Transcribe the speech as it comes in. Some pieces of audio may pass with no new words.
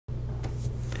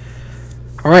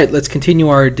Alright, let's continue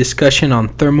our discussion on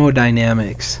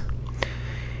thermodynamics.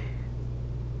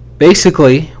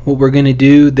 Basically, what we're going to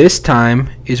do this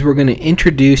time is we're going to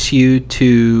introduce you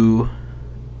to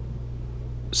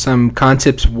some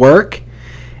concepts work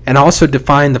and also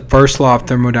define the first law of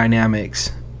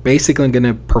thermodynamics. Basically, I'm going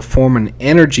to perform an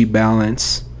energy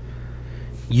balance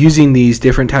using these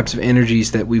different types of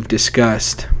energies that we've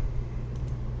discussed.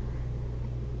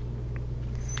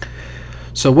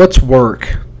 So what's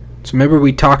work? So remember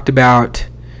we talked about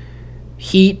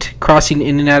heat crossing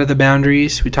in and out of the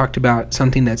boundaries. We talked about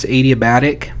something that's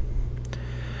adiabatic.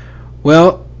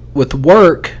 Well, with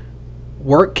work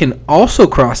can also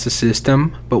cross the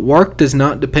system, but work does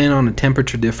not depend on a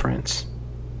temperature difference.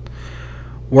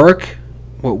 Work,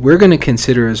 what we're going to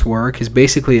consider as work, is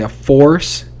basically a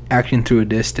force acting through a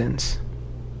distance.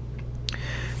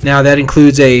 Now that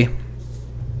includes a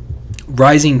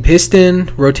rising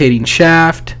piston, rotating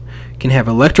shaft, can have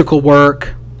electrical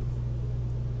work,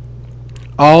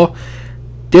 all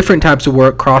different types of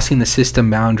work crossing the system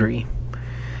boundary.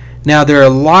 Now there are a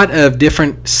lot of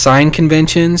different sign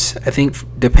conventions, I think,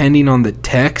 depending on the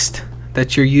text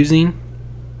that you're using.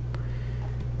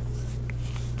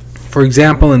 For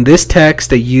example, in this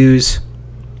text, I use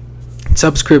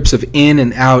subscripts of in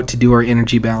and out to do our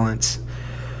energy balance.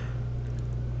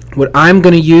 What I'm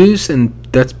going to use, and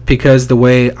that's because the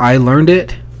way I learned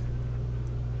it,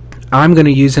 I'm going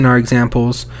to use in our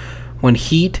examples when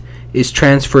heat is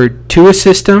transferred to a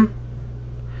system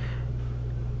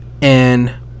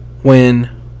and when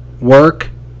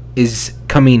work is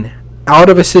coming out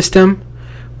of a system,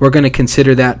 we're going to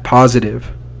consider that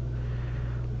positive.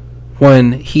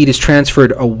 When heat is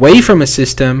transferred away from a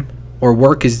system or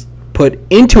work is put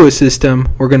into a system,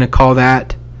 we're going to call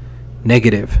that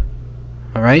negative.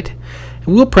 Alright?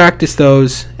 And we'll practice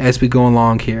those as we go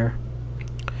along here.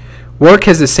 Work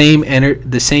has the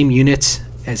same units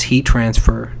as heat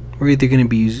transfer. We're either going to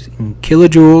be using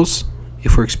kilojoules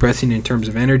if we're expressing in terms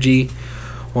of energy,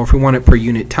 or if we want it per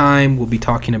unit time, we'll be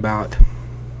talking about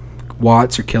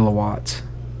watts or kilowatts.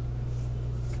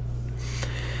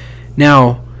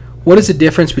 Now, what is the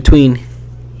difference between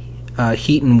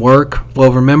heat and work?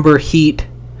 Well, remember, heat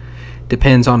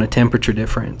depends on a temperature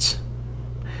difference.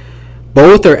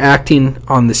 Both are acting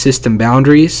on the system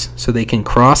boundaries, so they can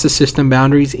cross the system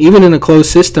boundaries. Even in a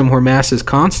closed system where mass is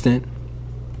constant,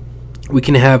 we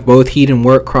can have both heat and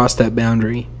work cross that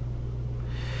boundary.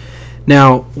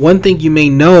 Now, one thing you may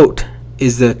note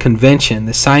is the convention,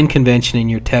 the sign convention in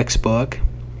your textbook.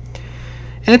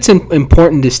 And it's an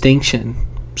important distinction.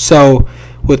 So,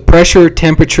 with pressure,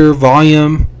 temperature,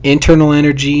 volume, internal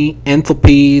energy,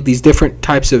 enthalpy, these different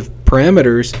types of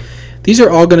parameters, these are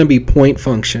all going to be point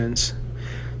functions.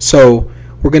 So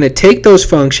we're going to take those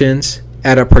functions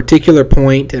at a particular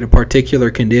point at a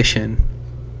particular condition.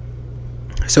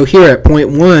 So here at point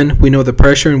 1, we know the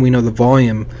pressure and we know the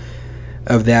volume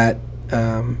of that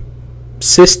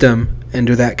system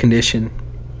under that condition.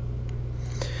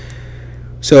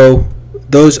 So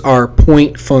those are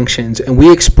point functions, and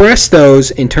we express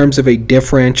those in terms of a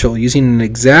differential using an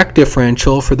exact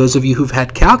differential. For those of you who've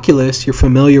had calculus, you're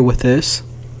familiar with this.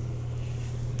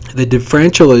 The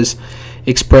differential is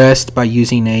expressed by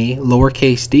using a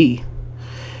lowercase d.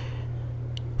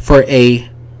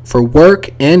 For work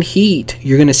and heat,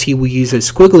 you're going to see we use a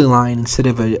squiggly line instead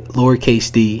of a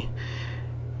lowercase d.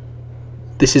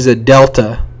 This is a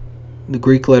delta, the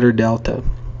Greek letter delta.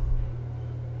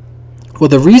 Well,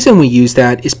 the reason we use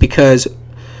that is because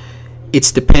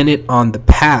it's dependent on the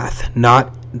path,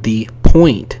 not the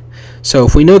point. So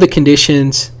if we know the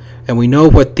conditions and we know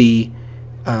what the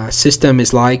system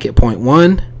is like at point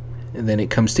 1, and then it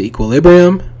comes to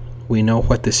equilibrium, we know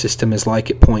what the system is like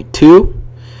at point 2,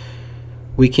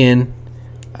 we can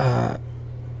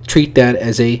treat that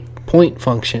as a point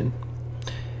function.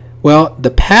 Well, the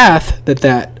path that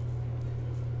that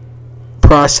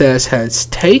process has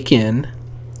taken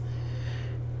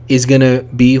is going to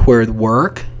be where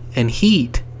work and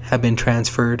heat have been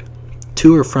transferred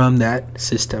to or from that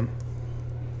system.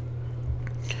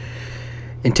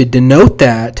 And to denote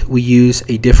that, we use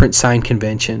a different sign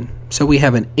convention. So we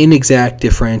have an inexact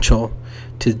differential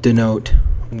to denote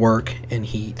work and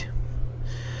heat.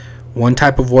 One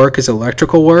type of work is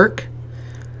electrical work.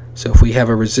 So if we have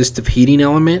a resistive heating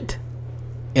element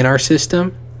in our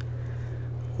system,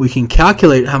 we can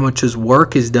calculate how much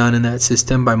work is done in that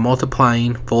system by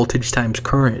multiplying voltage times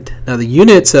current. Now the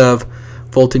units of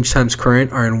voltage times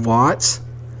current are in watts.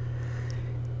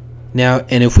 Now,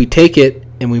 and if we take it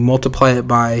and we multiply it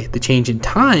by the change in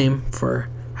time for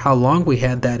how long we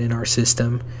had that in our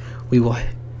system, we will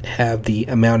have the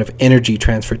amount of energy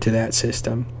transferred to that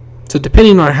system. So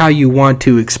depending on how you want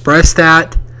to express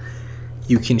that,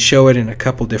 you can show it in a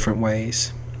couple different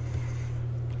ways.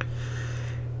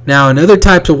 Now, another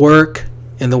type of work,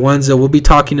 and the ones that we'll be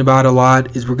talking about a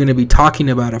lot, is we're going to be talking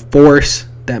about a force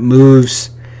that moves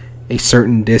a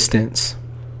certain distance.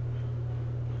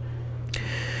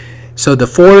 So the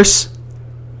force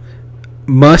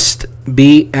must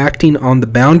be acting on the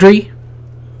boundary,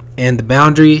 and the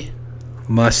boundary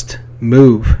must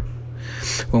move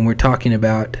when we're talking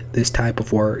about this type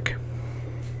of work.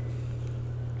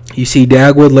 You see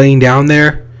Dagwood laying down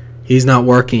there? He's not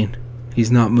working. He's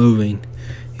not moving.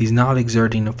 He's not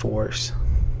exerting a force.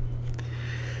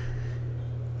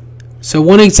 So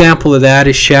one example of that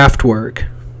is shaft work.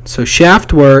 So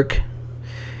shaft work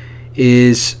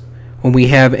is when we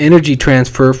have energy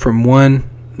transfer from one,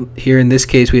 here in this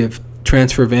case we have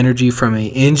transfer of energy from an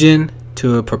engine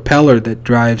to a propeller that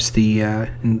drives the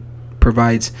and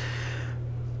provides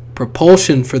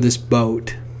propulsion for this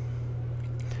boat.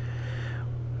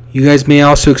 You guys may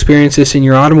also experience this in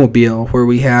your automobile, where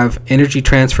we have energy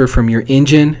transfer from your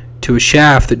engine to a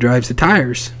shaft that drives the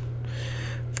tires,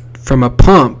 from a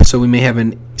pump, so we may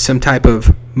have some type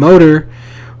of motor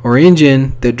or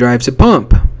engine that drives a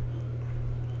pump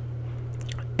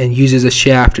and uses a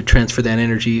shaft to transfer that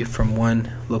energy from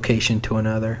one location to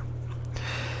another.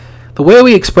 The way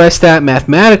we express that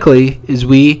mathematically is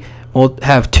we will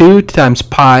have 2 times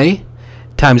pi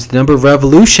times the number of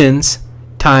revolutions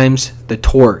times the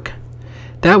torque.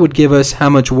 That would give us how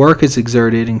much work is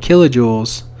exerted in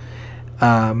kilojoules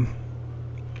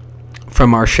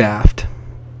from our shaft.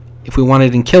 If we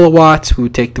wanted in kilowatts, we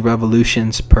would take the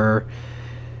revolutions per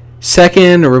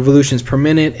second or revolutions per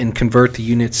minute and convert the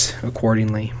units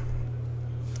accordingly.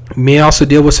 We may also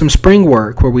deal with some spring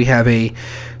work, where we have a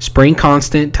spring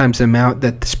constant times the amount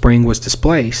that the spring was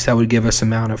displaced. That would give us the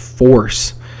amount of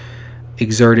force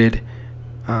exerted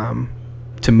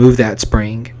to move that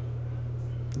spring.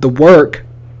 The work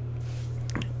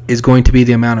is going to be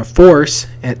the amount of force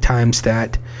at times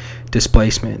that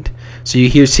displacement. So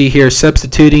you see here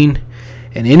substituting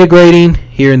and integrating.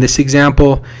 Here in this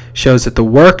example shows that the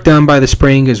work done by the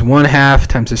spring is 1/2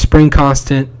 times the spring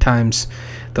constant times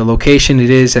the location it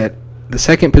is at the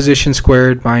second position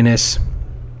squared minus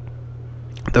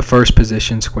the first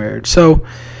position squared. So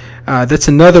that's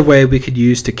another way we could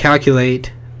use to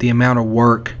calculate the amount of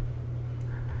work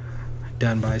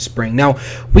done by a spring. Now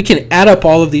we can add up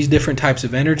all of these different types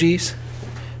of energies.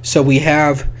 So we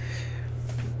have,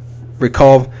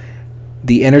 recall,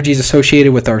 the energies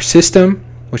associated with our system,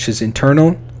 which is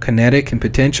internal, kinetic, and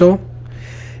potential.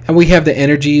 And we have the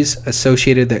energies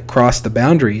associated that cross the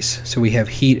boundaries. So we have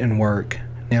heat and work.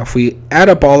 Now if we add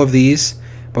up all of these,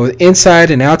 both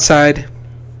inside and outside,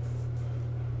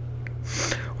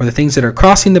 or the things that are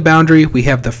crossing the boundary, we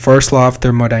have the first law of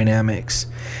thermodynamics.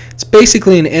 It's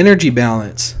basically an energy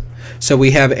balance. So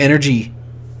we have energy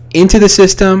into the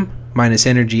system minus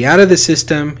energy out of the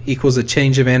system equals a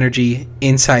change of energy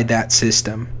inside that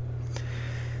system.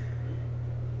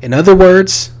 In other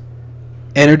words,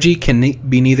 energy can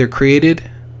be neither created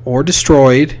or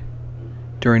destroyed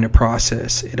during a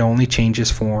process. It only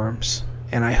changes forms.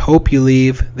 And I hope you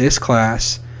leave this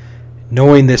class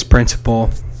knowing this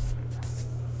principle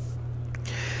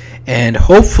and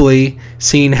hopefully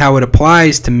seeing how it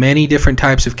applies to many different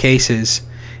types of cases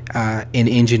in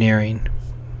engineering.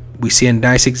 We see a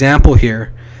nice example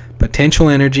here. Potential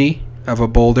energy of a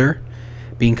boulder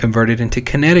being converted into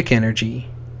kinetic energy.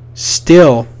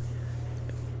 Still,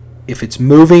 if it's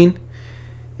moving,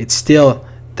 it's still,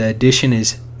 the addition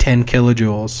is 10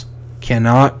 kilojoules.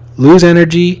 Cannot lose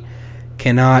energy,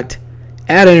 cannot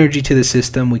add energy to the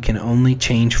system. We can only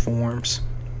change forms.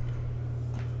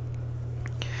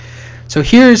 So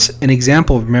here's an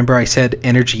example. Remember I said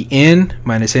energy in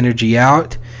minus energy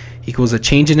out equals a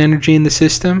change in energy in the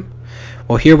system.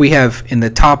 Well, here we have in the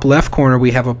top left corner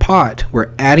we have a pot.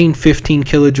 We're adding 15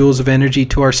 kilojoules of energy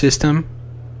to our system.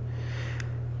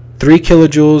 3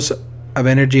 kilojoules of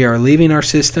energy are leaving our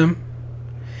system.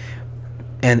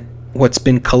 And what's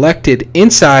been collected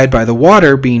inside by the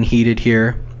water being heated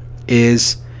here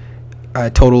is a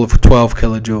total of 12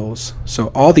 kilojoules. So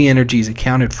all the energy is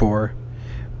accounted for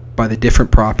by the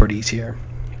different properties here.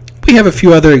 We have a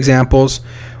few other examples.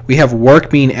 We have work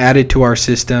being added to our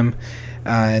system,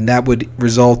 and that would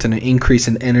result in an increase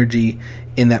in energy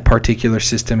in that particular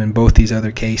system in both these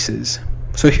other cases.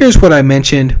 So here's what I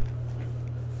mentioned,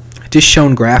 just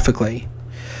shown graphically.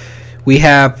 We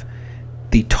have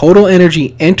the total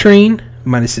energy entering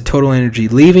minus the total energy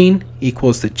leaving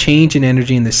equals the change in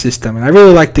energy in the system. And I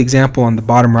really like the example on the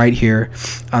bottom right here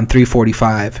on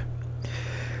 345.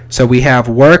 So we have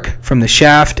work from the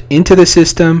shaft into the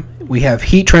system we have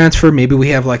heat transfer. Maybe we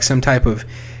have like some type of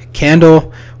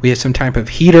candle. We have some type of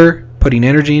heater putting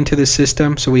energy into the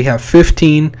system. So we have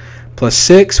 15 plus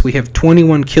 6. We have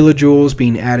 21 kilojoules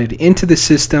being added into the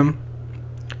system.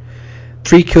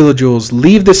 3 kilojoules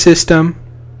leave the system.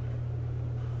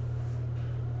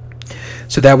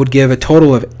 So that would give a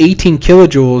total of 18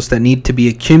 kilojoules that need to be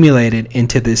accumulated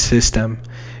into this system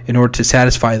in order to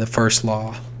satisfy the first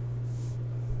law.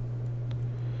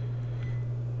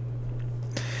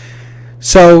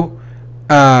 So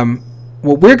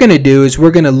what we're going to do is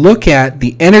we're going to look at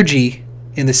the energy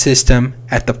in the system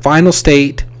at the final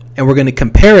state, and we're going to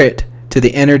compare it to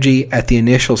the energy at the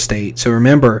initial state. So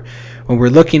remember, when we're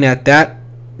looking at that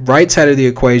right side of the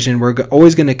equation, we're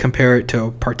always going to compare it to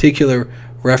a particular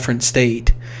reference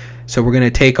state. So we're going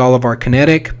to take all of our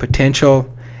kinetic,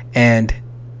 potential, and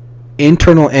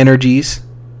internal energies,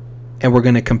 and we're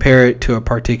going to compare it to a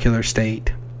particular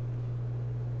state.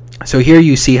 So here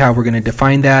you see how we're going to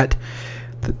define that.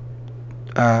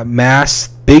 Mass,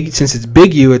 since it's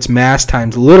big U, it's mass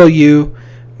times little u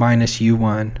minus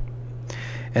U1.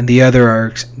 And the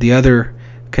other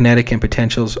kinetic and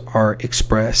potentials are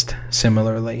expressed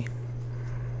similarly.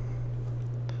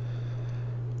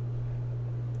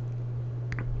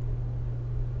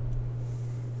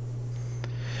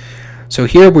 So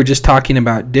here we're just talking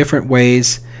about different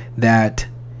ways that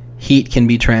heat can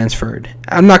be transferred.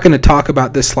 I'm not going to talk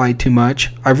about this slide too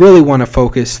much. I really want to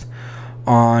focus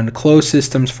on closed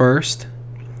systems first,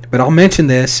 but I'll mention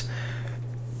this.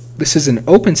 This is an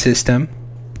open system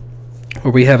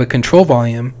where we have a control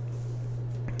volume,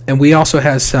 and we also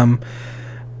have some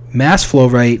mass flow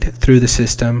rate through the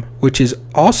system, which is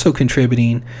also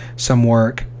contributing some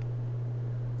work.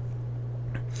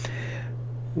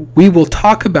 We will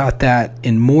talk about that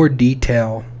in more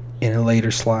detail in a later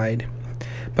slide.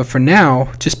 But for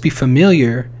now, just be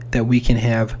familiar that we can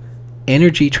have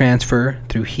energy transfer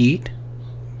through heat,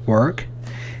 work,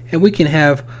 and we can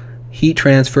have heat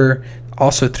transfer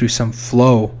also through some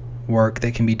flow work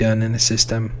that can be done in the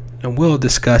system. And we'll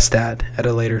discuss that at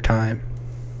a later time.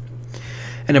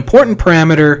 An important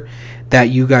parameter that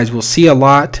you guys will see a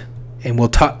lot and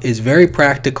is very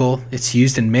practical, it's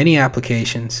used in many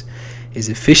applications, is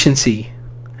efficiency.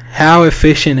 How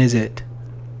efficient is it?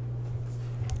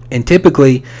 And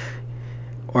typically,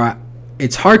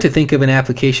 it's hard to think of an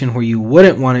application where you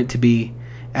wouldn't want it to be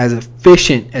as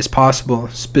efficient as possible,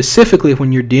 specifically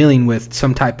when you're dealing with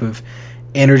some type of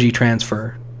energy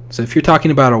transfer. So if you're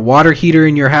talking about a water heater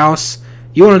in your house,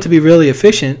 you want it to be really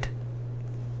efficient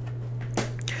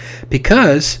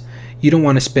because you don't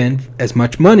want to spend as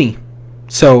much money.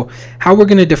 So how we're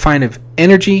going to define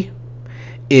energy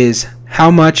is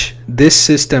how much this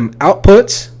system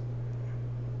outputs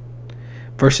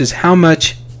versus how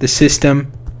much the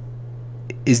system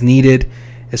is needed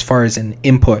as far as an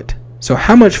input. So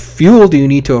how much fuel do you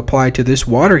need to apply to this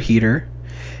water heater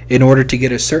in order to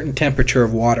get a certain temperature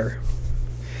of water?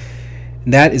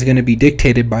 And that is going to be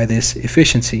dictated by this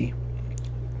efficiency.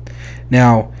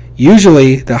 Now,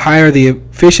 usually the higher the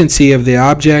efficiency of the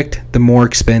object, the more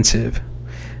expensive.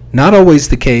 Not always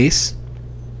the case,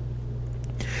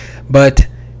 but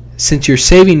since you're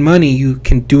saving money, you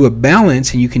can do a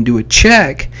balance and you can do a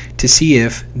check to see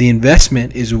if the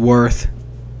investment is worth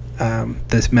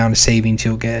the amount of savings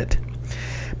you'll get.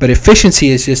 But efficiency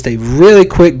is just a really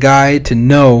quick guide to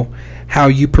know how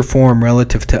you perform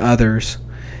relative to others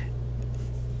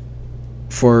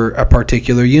for a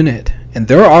particular unit. And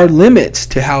there are limits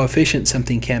to how efficient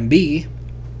something can be.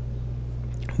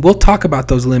 We'll talk about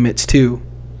those limits too.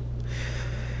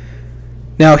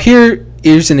 Now here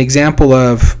is an example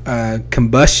of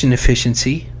combustion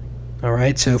efficiency. All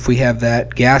right, so if we have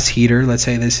that gas heater, let's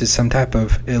say this is some type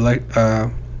of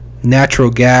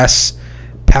natural gas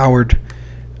powered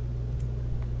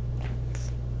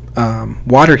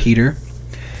water heater.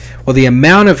 Well, the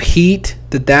amount of heat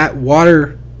that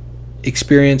water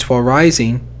experiences while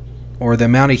rising, or the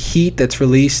amount of heat that's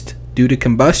released due to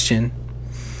combustion,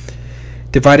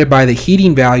 divided by the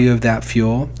heating value of that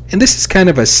fuel. And this is kind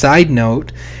of a side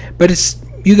note, but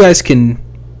you guys can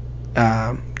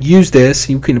use this.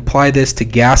 You can apply this to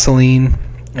gasoline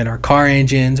in our car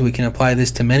engines. We can apply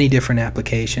this to many different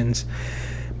applications.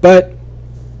 But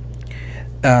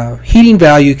heating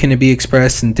value can be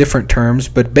expressed in different terms,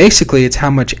 but basically it's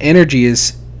how much energy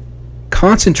is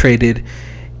concentrated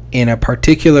in a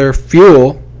particular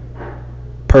fuel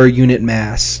per unit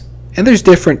mass. And there's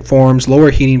different forms: lower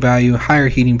heating value, higher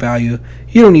heating value.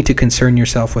 You don't need to concern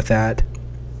yourself with that.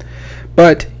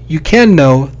 But you can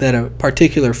know that a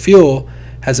particular fuel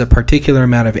has a particular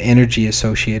amount of energy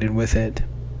associated with it.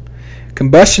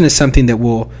 Combustion is something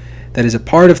that is a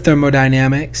part of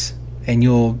thermodynamics, and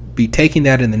you'll be taking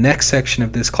that in the next section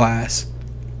of this class,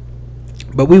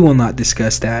 but we will not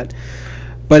discuss that.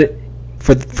 But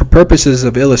for purposes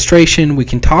of illustration, we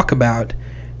can talk about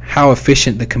how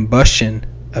efficient the combustion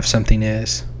of something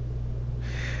is.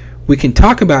 We can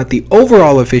talk about the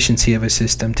overall efficiency of a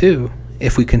system too.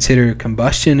 If we consider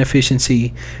combustion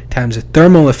efficiency times a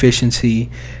thermal efficiency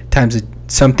times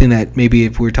something that maybe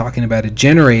if we're talking about a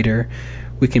generator,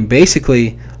 we can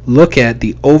basically look at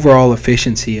the overall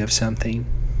efficiency of something.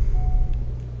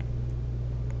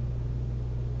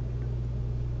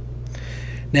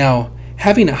 Now,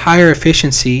 having a higher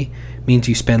efficiency means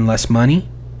you spend less money.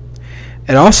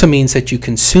 It also means that you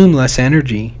consume less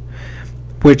energy,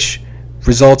 which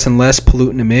results in less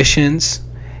pollutant emissions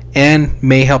and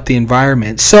may help the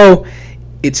environment. So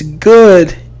it's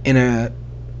good in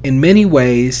many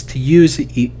ways to use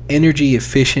energy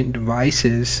efficient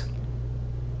devices,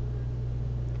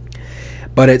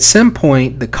 but at some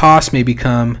point the cost may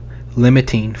become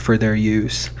limiting for their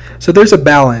use. So there's a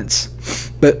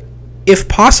balance, but if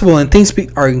possible, and things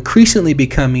are increasingly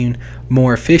becoming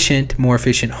more efficient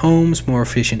homes, more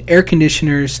efficient air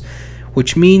conditioners,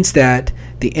 which means that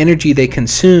the energy they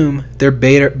consume, they're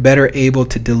better able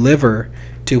to deliver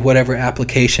to whatever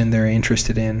application they're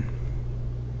interested in.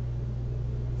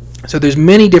 So there's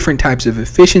many different types of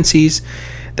efficiencies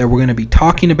that we're going to be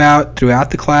talking about throughout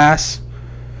the class.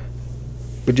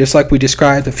 But just like we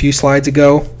described a few slides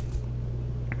ago,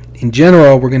 in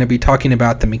general, we're going to be talking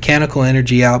about the mechanical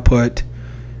energy output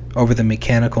over the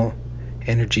mechanical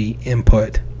energy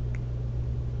input.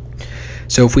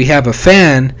 So if we have a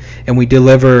fan and we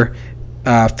deliver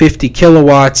 50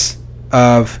 kilowatts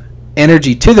of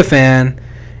energy to the fan,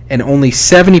 and only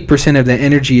 70% of the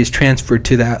energy is transferred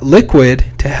to that liquid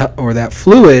or that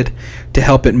fluid to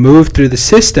help it move through the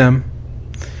system,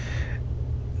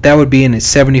 that would be in a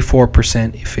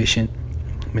 74% efficient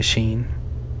machine.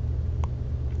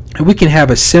 And we can have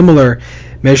a similar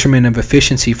measurement of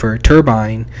efficiency for a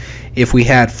turbine if we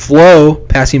had flow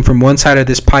passing from one side of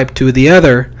this pipe to the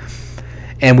other,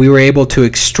 and we were able to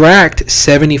extract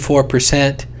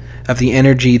 74% of the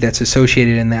energy that's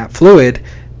associated in that fluid.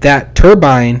 That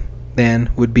turbine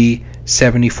then would be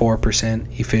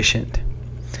 74% efficient.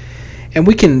 And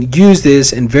we can use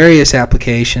this in various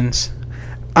applications.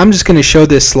 I'm just going to show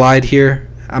this slide here.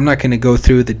 I'm not going to go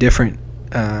through the different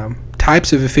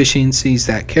types of efficiencies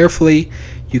that carefully.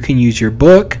 You can use your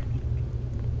book.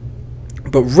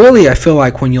 But really, I feel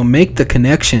like when you'll make the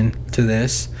connection to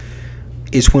this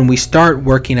is when we start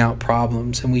working out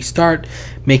problems and we start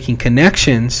making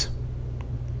connections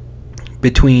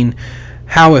between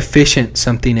how efficient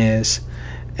something is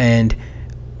and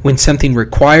when something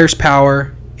requires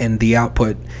power and the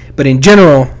output. But in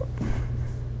general,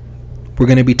 we're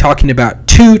going to be talking about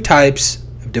two types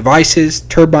of devices,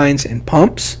 turbines and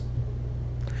pumps.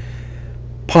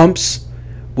 Pumps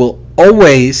will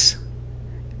always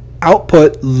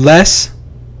output less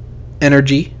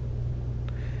energy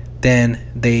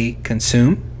than they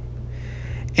consume,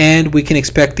 and we can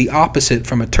expect the opposite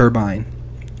from a turbine.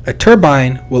 A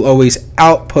turbine will always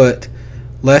output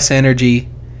less energy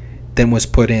than was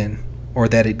put in or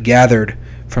that it gathered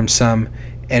from some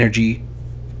energy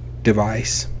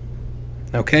device.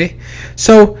 Okay,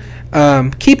 so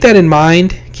keep that in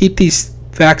mind, keep these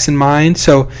facts in mind.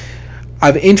 So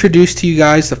I've introduced to you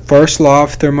guys the first law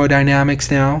of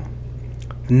thermodynamics now.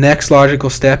 Next logical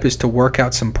step is to work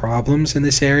out some problems in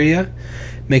this area.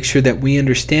 Make sure that we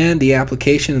understand the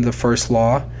application of the first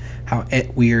law, how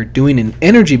we are doing an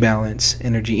energy balance.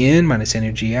 Energy in minus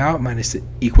energy out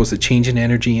equals the change in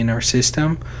energy in our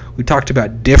system. We talked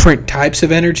about different types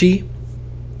of energy.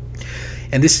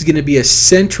 And this is going to be a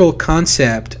central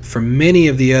concept for many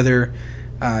of the other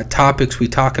topics we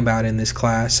talk about in this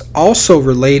class, also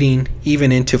relating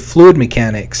even into fluid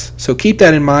mechanics. So keep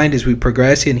that in mind as we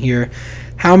progress in here,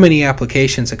 how many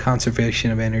applications a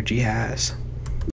conservation of energy has.